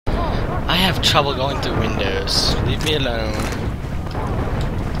I have trouble going through windows. Leave me alone.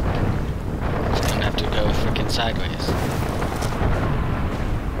 Just gonna have to go freaking sideways.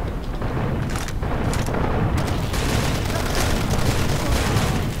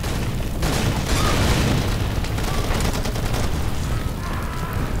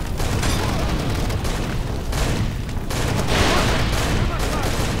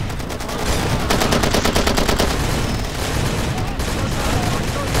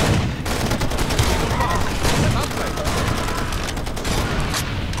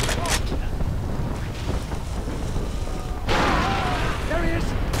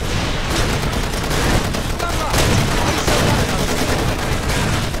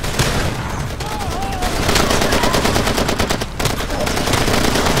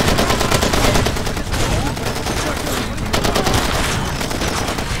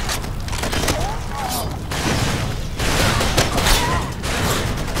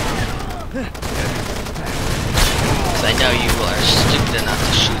 I know you are stupid enough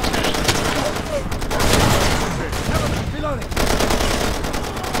to shoot me.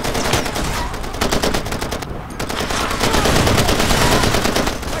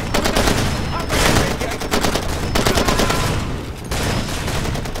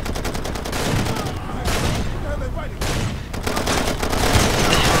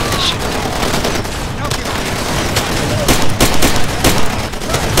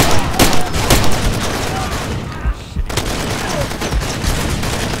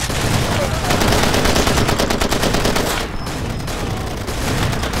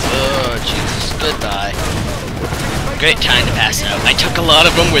 Goodbye. Great time to pass out. I took a lot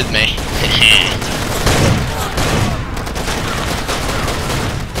of them with me.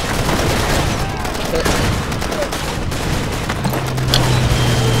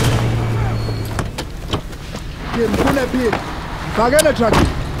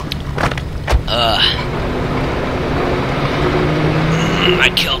 I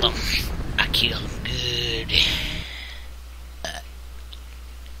killed him. I killed him good.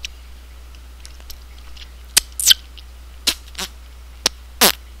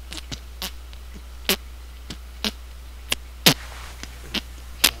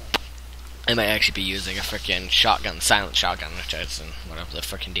 I might actually be using a freaking shotgun, silent shotgun, which is in whatever the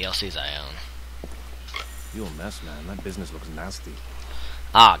freaking DLCs I own. You a mess, man. That business looks nasty.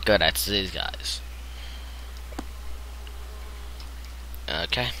 Ah, good. That's these guys.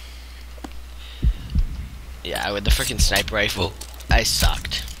 Okay. Yeah, with the freaking sniper rifle, I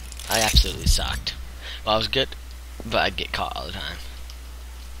sucked. I absolutely sucked. Well, I was good, but I'd get caught all the time.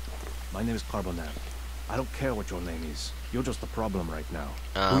 My name is Carbonell. I don't care what your name is. You're just a problem right now.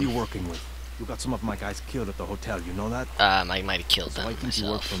 Who are you working with? You got some of my guys killed at the hotel, you know that? I might have killed them I think myself.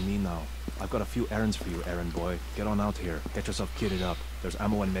 you work for me now. I've got a few errands for you, errand boy. Get on out here. Get yourself kitted up. There's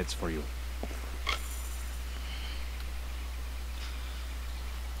ammo and meds for you.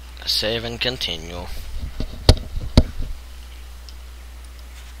 Save and continue.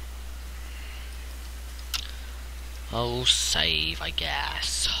 Oh, save, I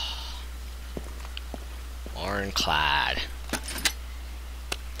guess. Ironclad.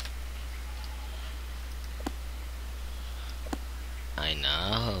 I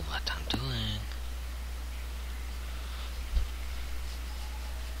know what I'm doing.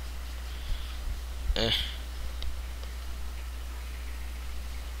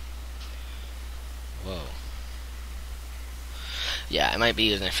 Whoa. Yeah, I might be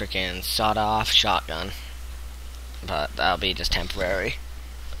using a freaking sawed-off shotgun, but that'll be just temporary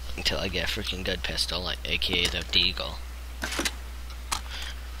until I get a freaking good pistol, like aka the Deagle.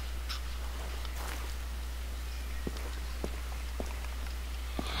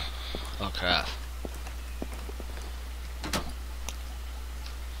 Oh crap.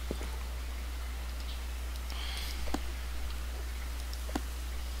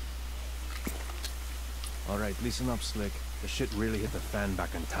 Alright, listen up, Slick. The shit really hit the fan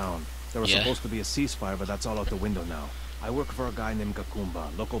back in town. There was supposed to be a ceasefire, but that's all out the window now. I work for a guy named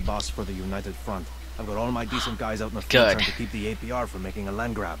Kakumba, local boss for the United Front. I've got all my decent guys out in the field trying to keep the APR from making a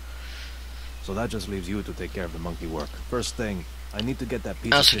land grab. So that just leaves you to take care of the monkey work. First thing, I need to get that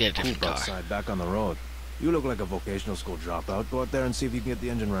piece of shit Coop outside back on the road. You look like a vocational school dropout. Go out there and see if you can get the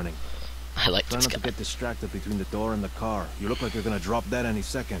engine running. I like Try this not guy. to get distracted between the door and the car. You look like you're gonna drop dead any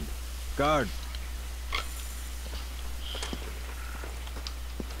second. Guard!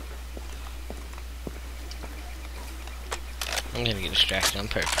 I'm gonna get distracted on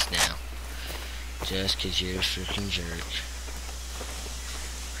purpose now. Just 'cause you're a freaking jerk.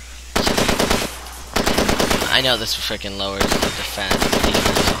 I know this freaking lowers the defense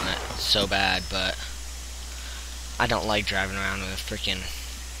on it so bad, but I don't like driving around with a freaking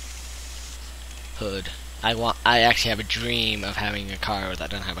hood. I actually have a dream of having a car that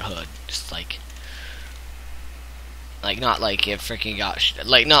doesn't have a hood. Just like not like it freaking got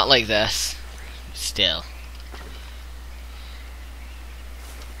like not like this. Still.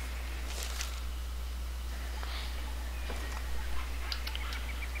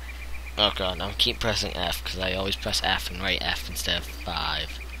 Oh god, I'm keep pressing F because I always press F and write F instead of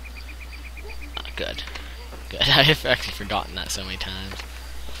 5. Good. Good. I've actually forgotten that so many times.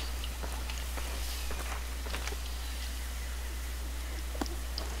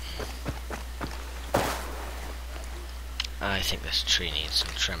 I think this tree needs some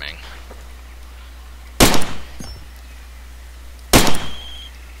trimming.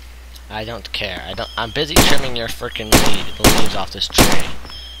 I don't care. I'm busy trimming your frickin' leaves off this tree.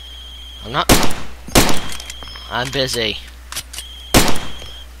 I'm busy.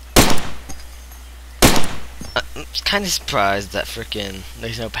 I'm kind of surprised that frickin'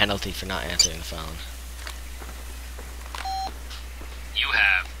 there's no penalty for not answering the phone. You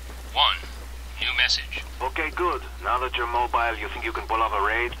have one new message. Okay, good. Now that you're mobile, you think you can pull off a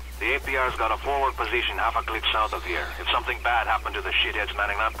raid? The APR's got a forward position half a click south of here. If something bad happened to the shitheads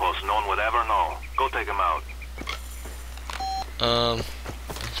manning that post, no one would ever know. Go take them out. I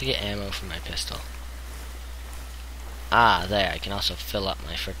have to get ammo for my pistol. Ah, there. I can also fill up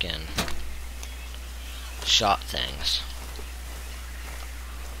my frickin' shot things.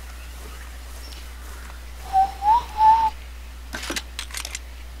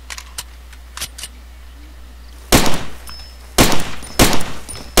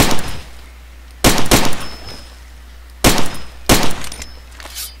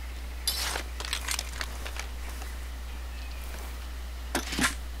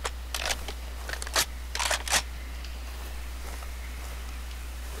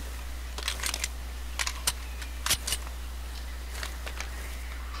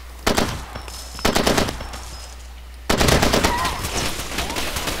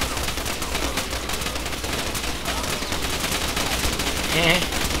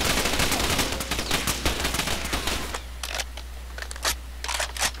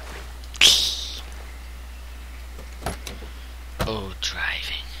 Oh,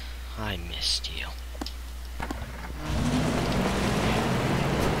 driving. I missed you.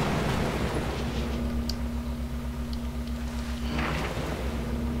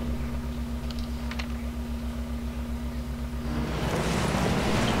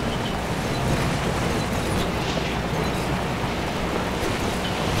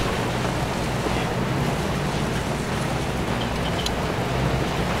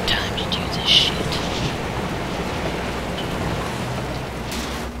 Time to do this shit.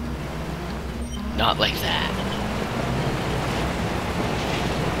 Not like that.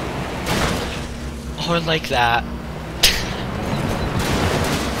 Or like that.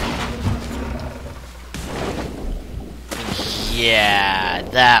 Yeah,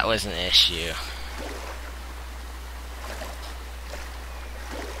 that was an issue.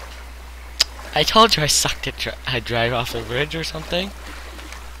 I told you I sucked at I drive off a bridge or something.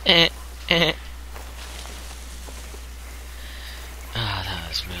 Ah, that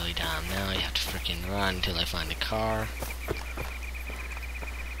was really dumb. Now I have to freaking run until I find a car.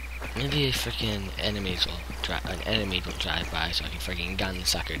 Maybe a freaking an enemy will drive by so I can freaking gun the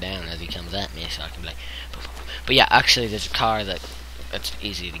sucker down as he comes at me so I can be like... But yeah, actually there's a car that's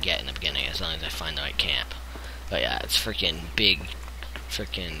easy to get in the beginning as long as I find the right camp. But yeah, it's freaking big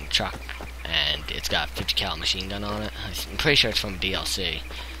freaking truck and it's got a 50 cal machine gun on it. I'm pretty sure it's from DLC.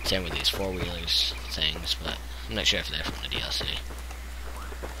 Same with these four-wheelers things, but I'm not sure if they're from the DLC.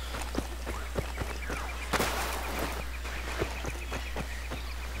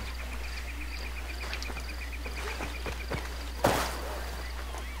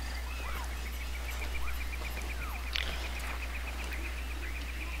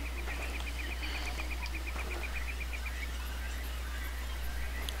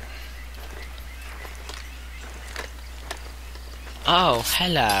 Oh,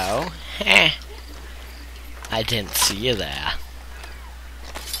 hello. I didn't see you there.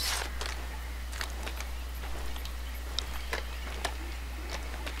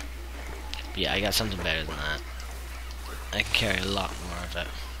 But yeah, I got something better than that. I can carry a lot more of it.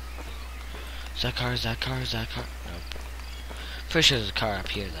 Is that car? Is that car? Is that car? Nope. Pretty sure there's a car up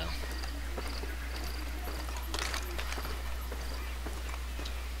here, though.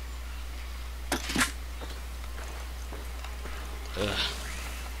 Ugh.